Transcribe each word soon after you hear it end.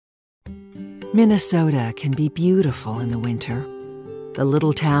Minnesota can be beautiful in the winter. The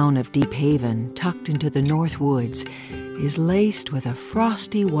little town of Deep Haven, tucked into the North Woods, is laced with a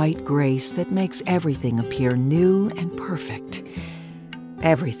frosty white grace that makes everything appear new and perfect.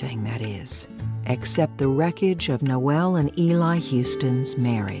 Everything, that is, except the wreckage of Noelle and Eli Houston's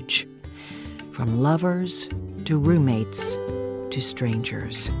marriage. From lovers to roommates to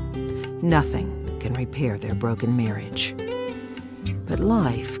strangers, nothing can repair their broken marriage. But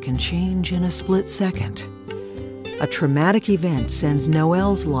life can change in a split second. A traumatic event sends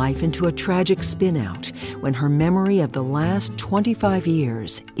Noelle's life into a tragic spin-out when her memory of the last 25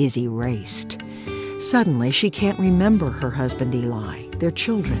 years is erased. Suddenly, she can't remember her husband Eli, their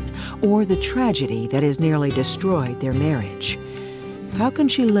children, or the tragedy that has nearly destroyed their marriage. How can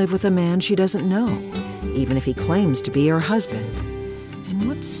she live with a man she doesn't know, even if he claims to be her husband? And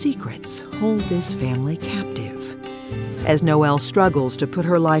what secrets hold this family captive? As Noelle struggles to put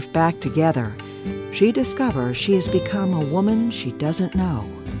her life back together, she discovers she has become a woman she doesn't know.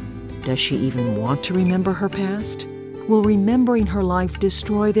 Does she even want to remember her past? Will remembering her life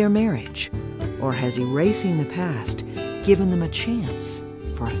destroy their marriage? Or has erasing the past given them a chance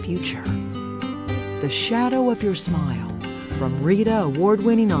for a future? The Shadow of Your Smile, from Rita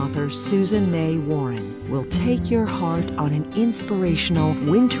award-winning author Susan May Warren, will take your heart on an inspirational,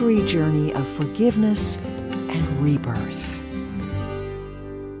 wintry journey of forgiveness and rebirth.